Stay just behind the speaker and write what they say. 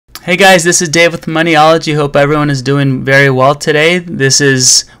Hey guys, this is Dave with Moniology. Hope everyone is doing very well today. This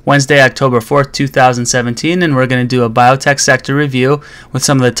is Wednesday, October 4th, 2017, and we're going to do a biotech sector review with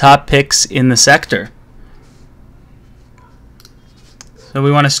some of the top picks in the sector. So we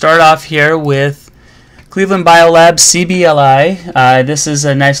want to start off here with Cleveland Biolab CBLI. This is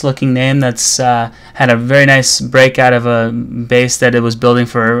a nice looking name that's had a very nice breakout of a base that it was building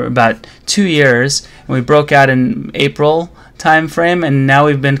for about 2 years. And we broke out in April time frame, and now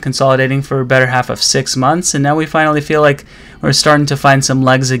we've been consolidating for a better half of 6 months, and now we finally feel like we're starting to find some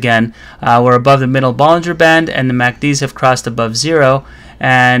legs again. We're above the middle Bollinger Band, and the MACDs have crossed above 0,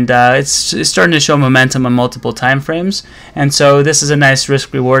 and it's starting to show momentum on multiple time frames. And so this is a nice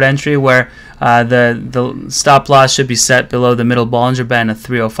risk reward entry where the stop loss should be set below the middle Bollinger Band of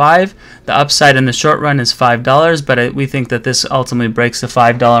 305. The upside in the short run is $5, but we think that this ultimately breaks the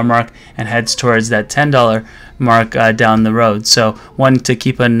 $5 mark and heads towards that $10 mark down the road. So one to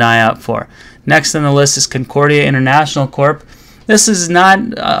keep an eye out for. Next on the list is Concordia International Corp. This is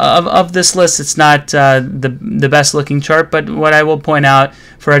not, of this list, it's not the best looking chart, but what I will point out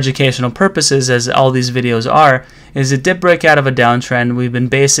for educational purposes, as all these videos are, is it did break out of a downtrend. We've been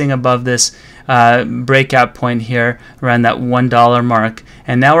basing above this breakout point here around that $1 mark,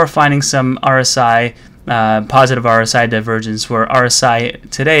 and now we're finding some RSI, positive RSI divergence, where RSI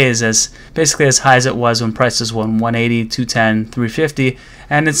today is basically as high as it was when prices were 180, 210, 350,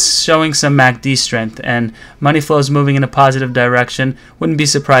 and it's showing some MACD strength, and money flow is moving in a positive direction. Wouldn't be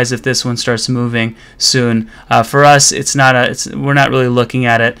surprised if this one starts moving soon. For us, we're not really looking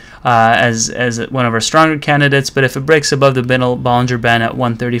at it as one of our stronger candidates, but if it breaks above the middle Bollinger Band at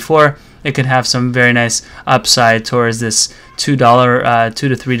 134, it could have some very nice upside towards this $2 to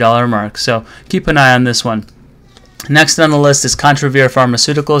 $3 mark. So keep an eye on this one. Next on the list is Contravir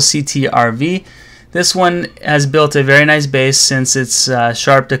Pharmaceuticals, CTRV. This one has built a very nice base since its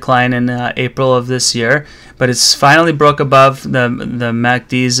sharp decline in April of this year, but it's finally broke above the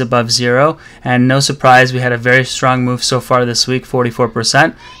MACDs above 0, and no surprise, we had a very strong move so far this week,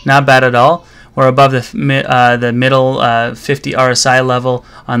 44%. Not bad at all. We're above the middle 50 RSI level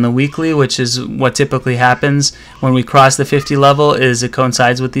on the weekly, which is what typically happens when we cross the 50 level, is it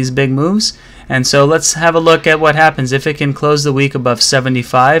coincides with these big moves. And so let's have a look at what happens. If it can close the week above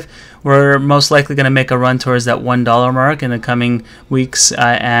 75, we're most likely going to make a run towards that $1 mark in the coming weeks,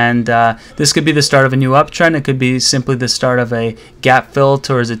 and this could be the start of a new uptrend. It could be simply the start of a gap fill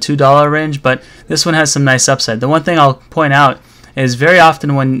towards a $2 range, but this one has some nice upside. The one thing I'll point out is very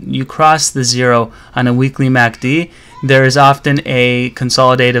often when you cross the 0 on a weekly MACD, there is often a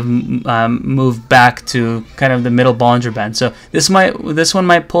consolidative move back to kind of the middle Bollinger Band. So this one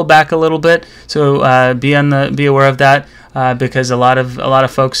might pull back a little bit. So be aware of that, because a lot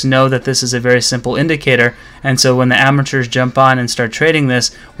of folks know that this is a very simple indicator, and so when the amateurs jump on and start trading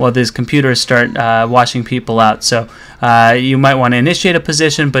this, well, these computers start washing people out. So you might want to initiate a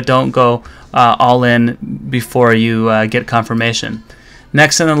position, but don't go all in before you get confirmation.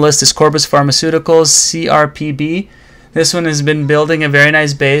 Next on the list is Corbus Pharmaceuticals, CRBP. This one has been building a very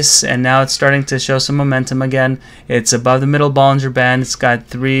nice base, and now it's starting to show some momentum again. It's above the middle Bollinger Band. It's got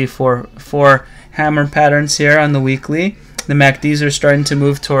 4 hammer patterns here on the weekly. The MACDs are starting to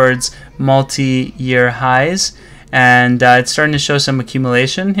move towards multi-year highs, and it's starting to show some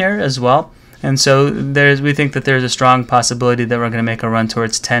accumulation here as well. And so we think that there's a strong possibility that we're going to make a run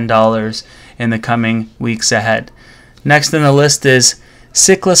towards $10 in the coming weeks ahead. Next on the list is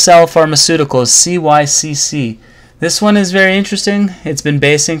Cyclacel Pharmaceuticals, CYCC. This one is very interesting. It's been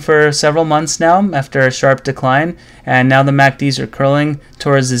basing for several months now after a sharp decline, and now the MACDs are curling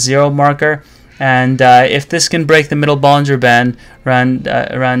towards the 0 marker. And if this can break the middle Bollinger Band around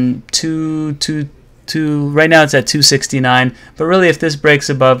right now it's at 269, but really if this breaks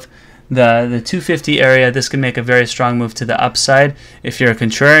above the 250 area, this can make a very strong move to the upside. If you're a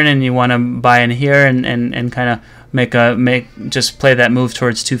contrarian and you want to buy in here and kind of just play that move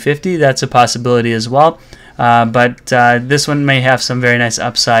towards 250, that's a possibility as well. But this one may have some very nice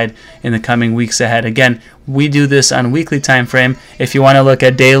upside in the coming weeks ahead. Again, we do this on weekly time frame. If you want to look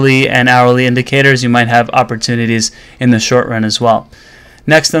at daily and hourly indicators, you might have opportunities in the short run as well.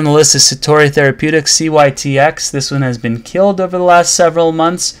 Next on the list is Satori Therapeutics, CYTX. This one has been killed over the last several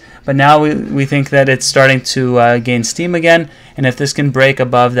months, but now we think that it's starting to gain steam again, and if this can break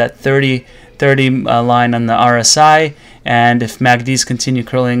above that 30 line on the RSI, and if MACDs continue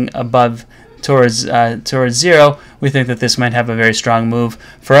curling above towards 0, we think that this might have a very strong move.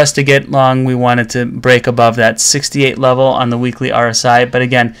 For us to get long, we wanted to break above that 68 level on the weekly RSI, but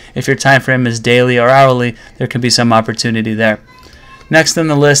again, if your time frame is daily or hourly, there could be some opportunity there. Next on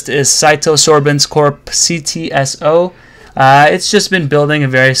the list is Cytosorbents Corp, CTSO. It's just been building a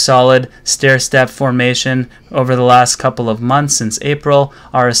very solid stair-step formation over the last couple of months since April.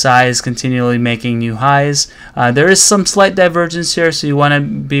 RSI is continually making new highs. There is some slight divergence here, so you want to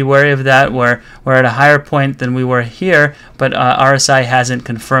be wary of that. We're at a higher point than we were here, but RSI hasn't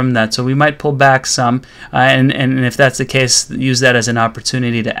confirmed that, so we might pull back some, and if that's the case, use that as an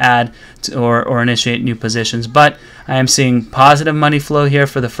opportunity to add or initiate new positions. But I am seeing positive money flow here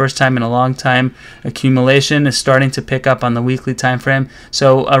for the first time in a long time. Accumulation is starting to pick up on the weekly time frame,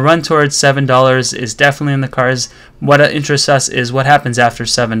 so a run towards $7 is definitely in the cards. What interests us is what happens after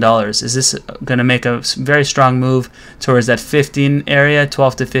 $7. Is this going to make a very strong move towards that 15 area,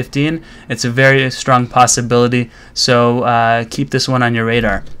 12 to 15? It's a very strong possibility, so keep this one on your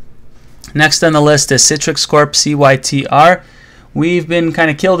radar. Next on the list is Citrix Corp CYTR. We've been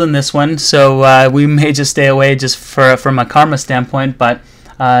kind of killed in this one, so we may just stay away just from a karma standpoint, but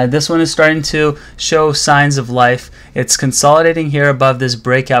this one is starting to show signs of life. It's consolidating here above this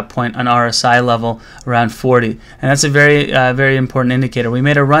breakout point on RSI level around 40, and that's a very important indicator. We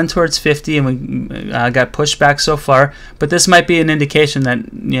made a run towards 50 and we got pushed back so far, but this might be an indication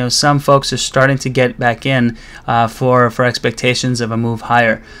that some folks are starting to get back in for expectations of a move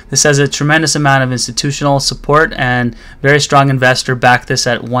higher. This has a tremendous amount of institutional support, and very strong investor backed this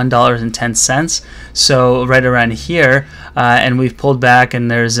at $1.10, so right around here, and we've pulled back,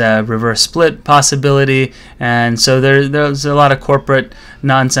 and there's a reverse split possibility, and so there's a lot of corporate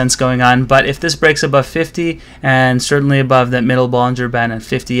nonsense going on. But if this breaks above 50 and certainly above that middle Bollinger Band at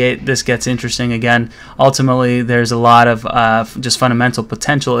 58, this gets interesting again. Ultimately, there's a lot of just fundamental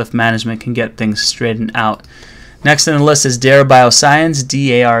potential if management can get things straightened out. Next on the list is Dare Bioscience,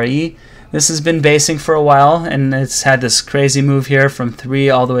 DARE. This has been basing for a while, and it's had this crazy move here from 3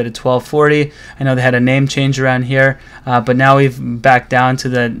 all the way to 1240. I know they had a name change around here, but now we've backed down to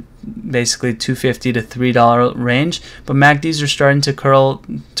the basically $2.50 to $3 range. But MACDs are starting to curl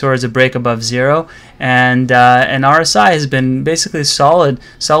towards a break above 0, and RSI has been basically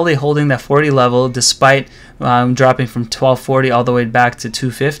solidly holding that 40 level despite dropping from 1240 all the way back to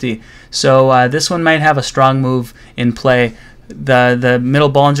 250. So this one might have a strong move in play. The middle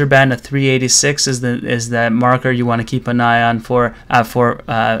Bollinger Band at 386 is the marker you want to keep an eye on for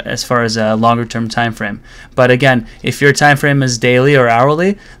as far as a longer term time frame. But again, if your time frame is daily or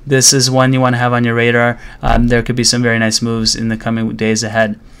hourly, this is one you want to have on your radar. There could be some very nice moves in the coming days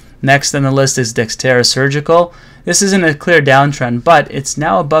ahead. Next on the list is DXTR Surgical. This isn't a clear downtrend, but it's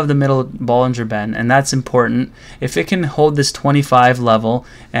now above the middle Bollinger Band, and that's important. If it can hold this 25 level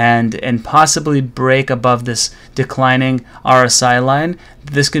and possibly break above this declining RSI line,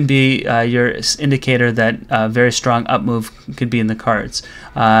 this can be your indicator that a very strong up move could be in the cards.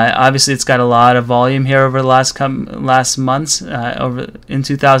 Obviously, it's got a lot of volume here over the last months over in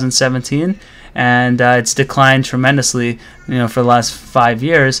 2017, and it's declined tremendously, for the last 5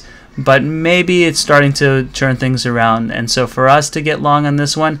 years. But maybe it's starting to turn things around, and so for us to get long on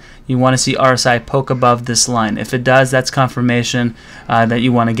this one, you want to see RSI poke above this line. If it does, that's confirmation that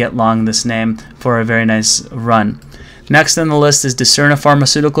you want to get long this name for a very nice run. Next on the list is Discerna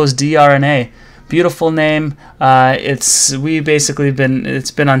Pharmaceuticals DRNA. Beautiful name. It's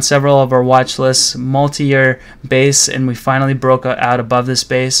been on several of our watch lists, multi-year base, and we finally broke out above this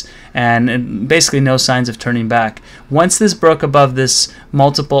base, and basically no signs of turning back. Once this broke above this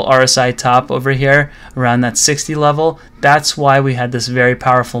multiple RSI top over here around that 60 level, that's why we had this very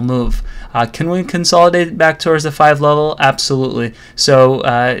powerful move. Can we consolidate back towards the 5 level? Absolutely. So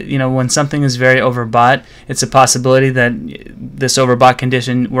when something is very overbought, it's a possibility that this overbought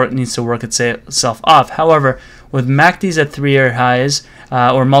condition needs to work itself off. However, with MACDs at 3-year highs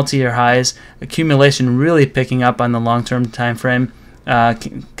or multi-year highs, accumulation really picking up on the long-term time frame,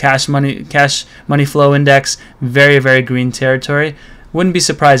 cash money flow index, very green territory. Wouldn't be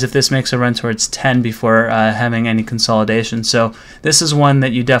surprised if this makes a run towards 10 before having any consolidation. So this is one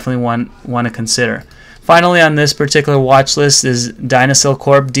that you definitely want to consider. Finally, on this particular watch list is DYSL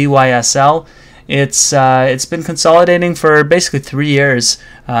Corp, DYSL. It's been consolidating for basically 3 years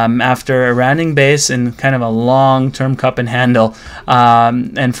after a rounding base and kind of a long-term cup and handle,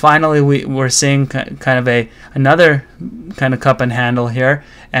 and finally we're seeing kind of another kind of cup and handle here,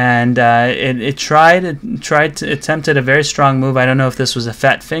 and it attempted a very strong move. I don't know if this was a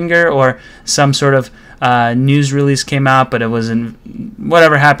fat finger or some sort of news release came out, but it wasn't.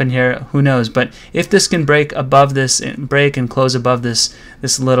 Whatever happened here, who knows? But if this can break above this, break and close above this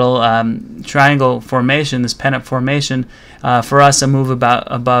little triangle formation, this pennant formation, For us, a move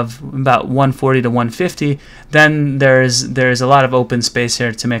above 140 to 150, then there's a lot of open space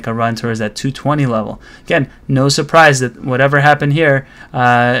here to make a run towards that 220 level. Again, no surprise that whatever happened here,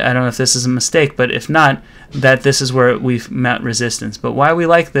 I don't know if this is a mistake, but if not, that this is where we've met resistance. But why we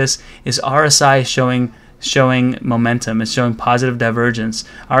like this is RSI showing momentum. It's showing positive divergence.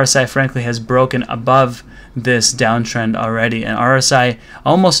 RSI frankly has broken above this downtrend already, and RSI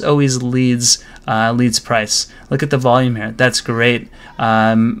almost always leads price. Look at the volume here. That's great.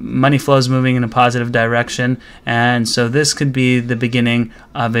 Money flow is moving in a positive direction, and so this could be the beginning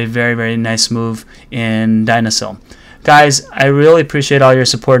of a very, very nice move in DYSL. Guys, I really appreciate all your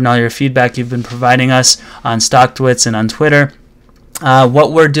support and all your feedback you've been providing us on StockTwits and on Twitter.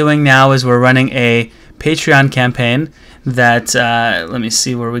 What we're doing now is we're running a Patreon campaign that let me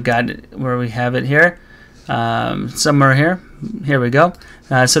see where we have it here. Somewhere here we go.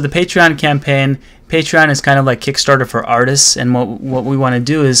 So the Patreon campaign, Patreon is kind of like Kickstarter for artists, and what we want to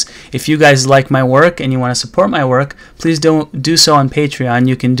do is, if you guys like my work and you want to support my work, please do so on Patreon.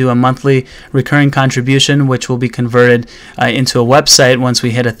 You can do a monthly recurring contribution, which will be converted into a website once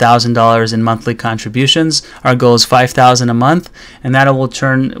we hit $1,000 in monthly contributions. Our goal is $5,000 a month, and that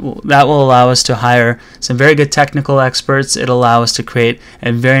will allow us to hire some very good technical experts. It'll allow us to create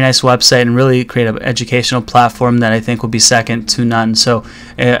a very nice website and really create an educational platform that I think will be second to none. So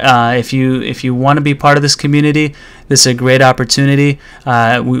if you want to be part of this community, this is a great opportunity.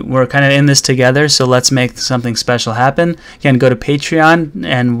 We're kind of in this together, so let's make something special happen. Again, go to Patreon,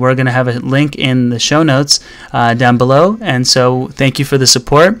 and we're going to have a link in the show notes down below. And so thank you for the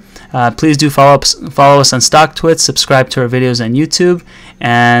support. Please do follow us on StockTwits, subscribe to our videos on YouTube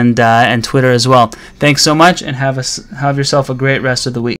and Twitter as well. Thanks so much, and have yourself a great rest of the week.